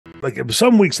like it was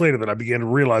some weeks later that I began to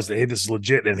realize that, hey, this is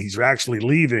legit and he's actually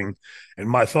leaving. And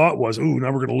my thought was, ooh,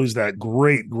 now we're going to lose that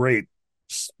great,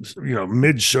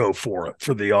 mid show for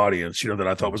the audience, that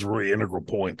I thought was a really integral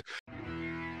point.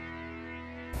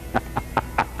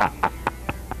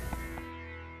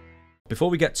 Before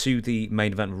we get to the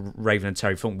main event, Raven and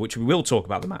Terry Funk, which we will talk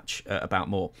about the match about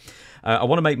more, I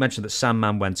want to make mention that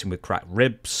Sandman went in with cracked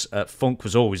ribs. Funk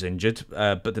was always injured,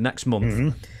 but the next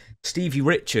month, Stevie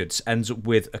Richards ends up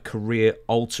with a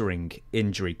career-altering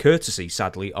injury, courtesy,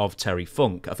 sadly, of Terry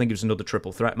Funk. I think it was another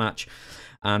triple threat match,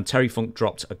 and Terry Funk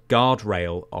dropped a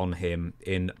guardrail on him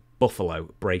in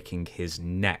Buffalo, breaking his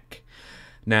neck.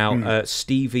 Now,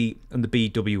 Stevie and the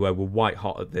BWO were white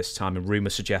hot at this time, and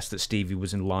rumour suggests that Stevie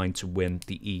was in line to win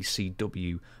the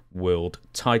ECW World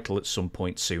title at some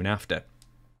point soon after.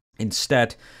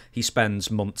 Instead, he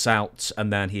spends months out,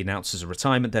 and then he announces a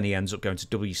retirement. Then he ends up going to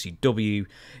WCW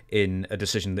in a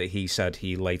decision that he said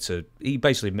he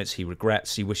basically admits he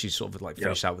regrets. He wishes sort of like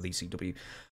finished out with ECW.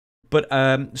 But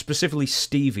specifically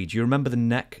Stevie, do you remember the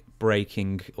neck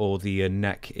breaking or the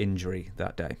neck injury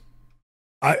that day?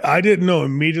 I didn't know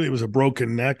immediately it was a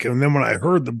broken neck, and then when I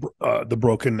heard the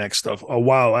broken neck stuff a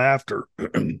while after,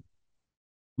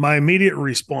 my immediate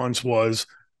response was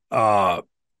that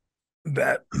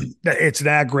it's an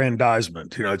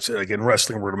aggrandizement. It's like in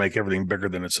wrestling, we're to make everything bigger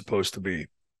than it's supposed to be.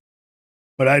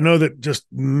 But I know that just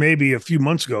maybe a few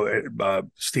months ago,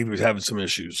 Stevie was having some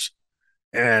issues,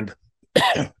 and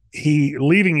he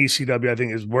leaving ECW, I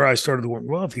think, is where I started going,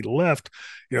 well, if he left,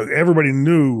 everybody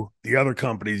knew the other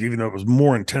companies, even though it was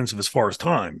more intensive as far as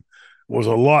time, was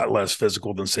a lot less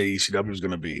physical than, say, ECW was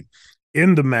going to be.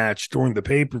 In the match during the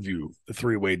pay-per-view, the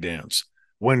three-way dance,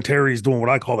 when Terry's doing what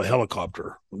I call the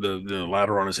helicopter, the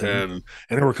ladder on his head, and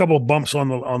there were a couple of bumps on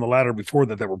the ladder before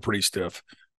that were pretty stiff.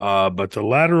 But the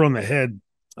ladder on the head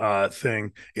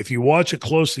thing, if you watch it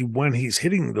closely when he's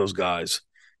hitting those guys,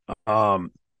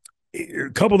 a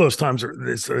couple of those times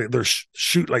they're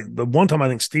shoot, like the one time I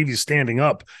think Stevie's standing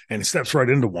up and he steps right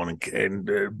into one and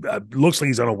looks like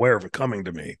he's unaware of it coming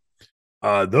to me.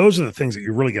 Those are the things that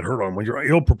you really get hurt on when you're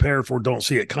ill prepared for, don't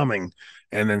see it coming,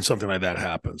 and then something like that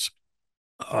happens.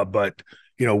 But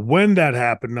when that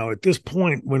happened, now at this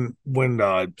point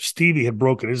when Stevie had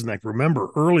broken his neck,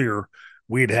 remember earlier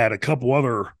we'd had a couple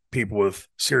other people with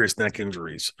serious neck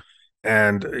injuries,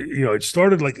 and it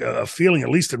started like a feeling, at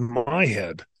least in my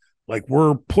head, like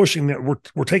we're pushing that,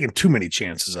 we're taking too many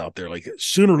chances out there. Like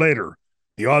sooner or later,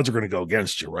 the odds are going to go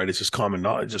against you, right? It's just common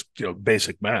knowledge, just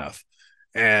basic math.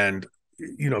 And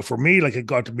for me, like it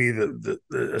got to be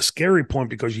a scary point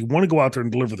because you want to go out there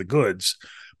and deliver the goods,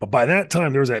 but by that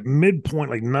time there was that midpoint,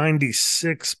 like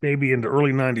 96, maybe into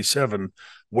early 97,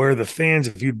 where the fans,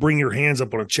 if you'd bring your hands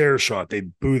up on a chair shot,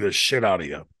 they'd boo the shit out of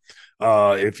you.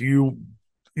 If you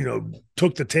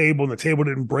took the table and the table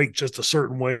didn't break just a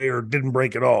certain way or didn't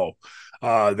break at all.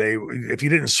 If you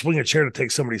didn't swing a chair to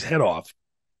take somebody's head off,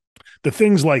 the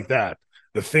things like that,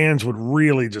 the fans would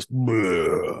really just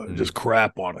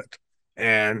crap on it.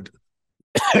 And,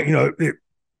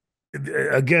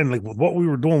 again, like with what we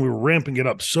were doing, we were ramping it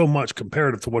up so much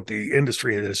comparative to what the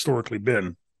industry had historically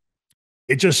been.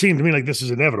 It just seemed to me like this is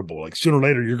inevitable. Like sooner or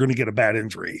later, you're going to get a bad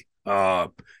injury.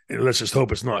 And let's just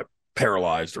hope it's not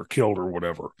paralyzed or killed or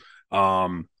whatever.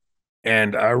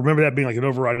 And I remember that being like an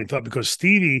overriding thought because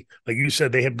Stevie, like you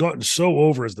said, they had gotten so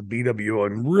over as the BWO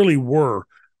and really were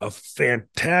a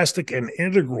fantastic and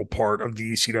integral part of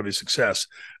the ECW success.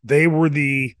 They were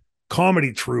the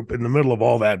comedy troupe in the middle of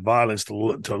all that violence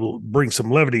to bring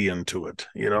some levity into it,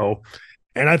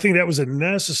 and I think that was a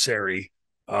necessary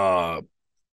tool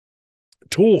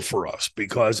for us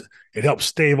because it helped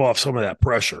stave off some of that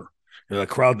pressure. The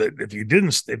crowd that if you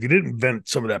didn't vent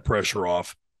some of that pressure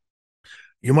off,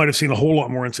 you might have seen a whole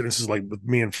lot more incidences like with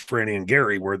me and Franny and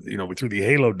Gary, where we threw the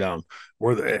halo down.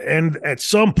 And at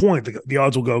some point, the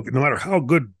odds will go. No matter how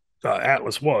good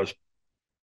Atlas was,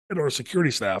 and our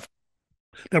security staff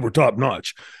that were top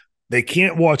notch, they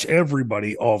can't watch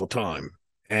everybody all the time.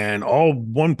 And all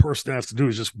one person has to do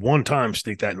is just one time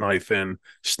sneak that knife in,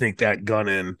 sneak that gun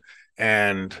in,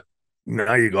 and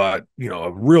now you got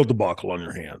a real debacle on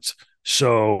your hands.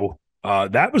 So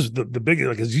that was the big,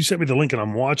 like, as you sent me the link and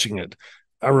I'm watching it,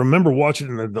 I remember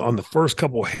watching it on the first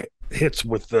couple hits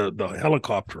with the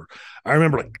helicopter. I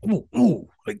remember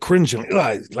like cringing,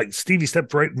 like Stevie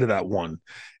stepped right into that one.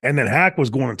 And then Hack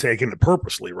was going to take it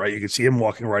purposely, right? You could see him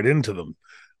walking right into them.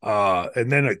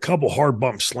 And then a couple hard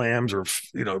bump slams or,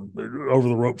 over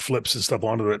the rope flips and stuff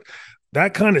onto it.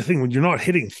 That kind of thing, when you're not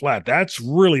hitting flat, that's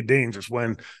really dangerous.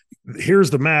 When here's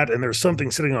the mat and there's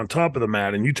something sitting on top of the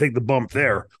mat and you take the bump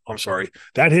there,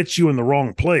 that hits you in the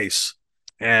wrong place.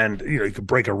 and you could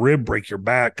break a rib, break your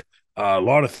back. A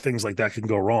lot of things like that can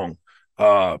go wrong.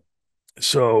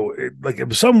 So it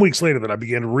was some weeks later that I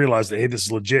began to realize that, hey, this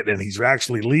is legit, and he's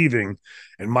actually leaving.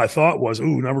 And my thought was,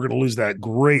 ooh, now we're going to lose that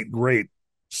great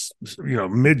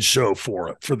mid show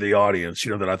for the audience,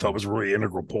 that I thought was a really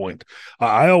integral point.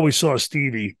 I always saw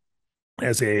Stevie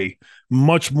as a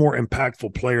much more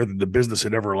impactful player than the business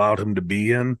had ever allowed him to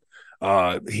be in.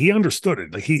 He understood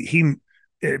it. Like he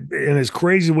in his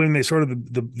crazy when they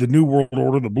started the New World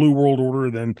Order, the Blue World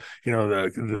Order, then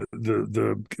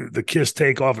the Kiss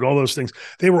takeoff and all those things,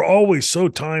 they were always so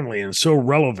timely and so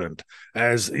relevant,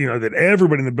 as that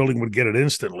everybody in the building would get it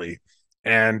instantly.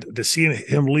 And to see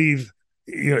him leave,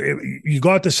 you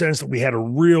got the sense that we had a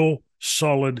real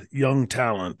solid young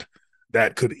talent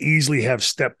that could easily have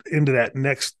stepped into that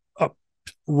next up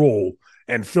role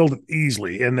and filled it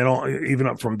easily, and then even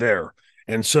up from there.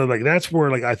 And so that's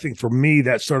where I think for me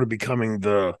that started becoming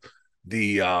the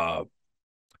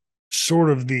sort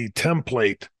of the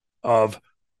template of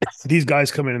these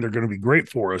guys come in and they're going to be great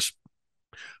for us,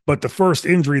 but the first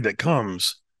injury that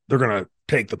comes, they're going to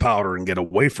take the powder and get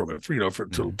away from it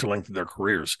to lengthen their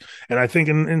careers. And I think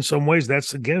in some ways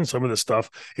that's again some of the stuff.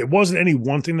 It wasn't any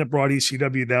one thing that brought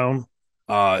ECW down.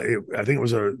 I think it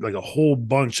was a whole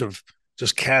bunch of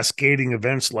just cascading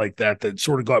events like that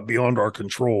sort of got beyond our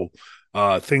control.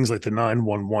 Things like the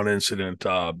 911 incident,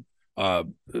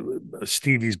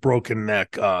 Stevie's broken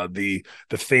neck, the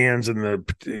fans and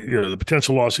the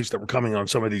potential lawsuits that were coming on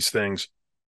some of these things.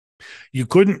 You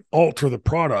couldn't alter the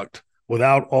product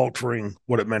without altering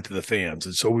what it meant to the fans.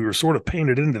 And so we were sort of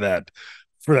painted into that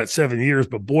for that 7 years,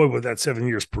 but boy, what that 7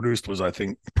 years produced was, I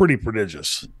think, pretty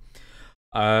prodigious.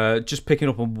 Just picking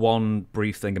up on one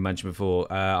brief thing I mentioned before,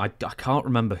 I can't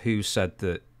remember who said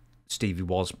that Stevie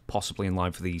was possibly in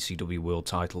line for the ECW World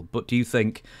title, but do you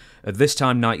think at this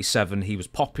time, 97, he was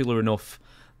popular enough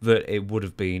that it would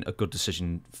have been a good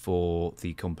decision for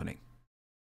the company?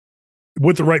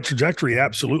 With the right trajectory,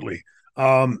 absolutely.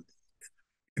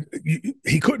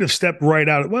 He couldn't have stepped right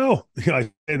out. Well,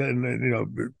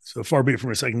 so far be it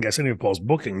from a second guess any of Paul's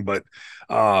booking, but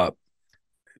the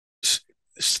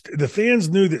fans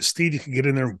knew that Stevie could get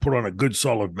in there and put on a good,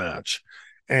 solid match.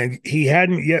 And he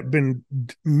hadn't yet been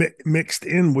mixed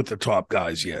in with the top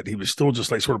guys yet. He was still just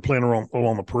sort of playing around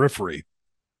along the periphery.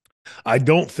 I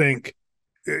don't think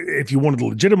if you wanted to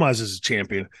legitimize as a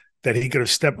champion that he could have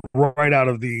stepped right out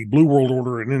of the Blue World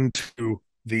Order and into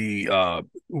the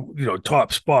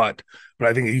top spot. But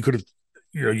I think you could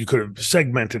have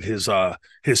segmented his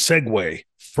segue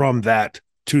from that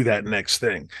to that next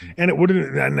thing. And it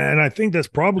wouldn't, and I think that's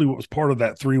probably what was part of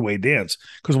that three-way dance.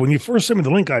 Because when you first sent me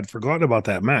the link, I'd forgotten about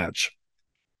that match.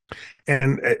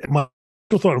 And my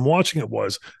thought in watching it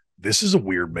was, this is a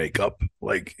weird makeup.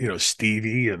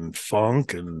 Stevie and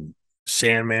Funk and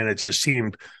Sandman, it just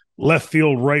seemed left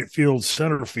field, right field,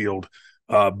 center field.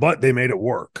 But they made it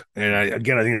work. And I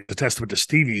think it's a testament to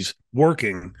Stevie's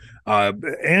working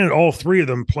and all three of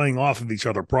them playing off of each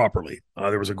other properly.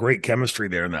 There was a great chemistry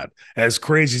there in that. As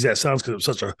crazy as that sounds, because it was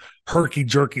such a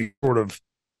herky-jerky sort of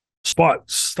spot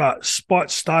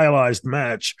stylized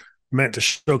match meant to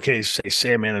showcase, say,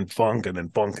 Sandman and Funk, and then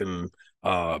Funk and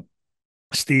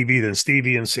Stevie, then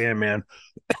Stevie and Sandman.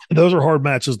 Those are hard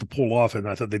matches to pull off, and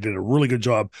I thought they did a really good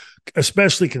job,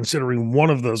 especially considering one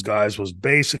of those guys was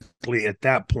basically at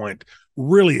that point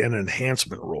really an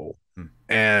enhancement role,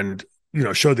 and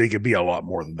showed they could be a lot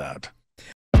more than that.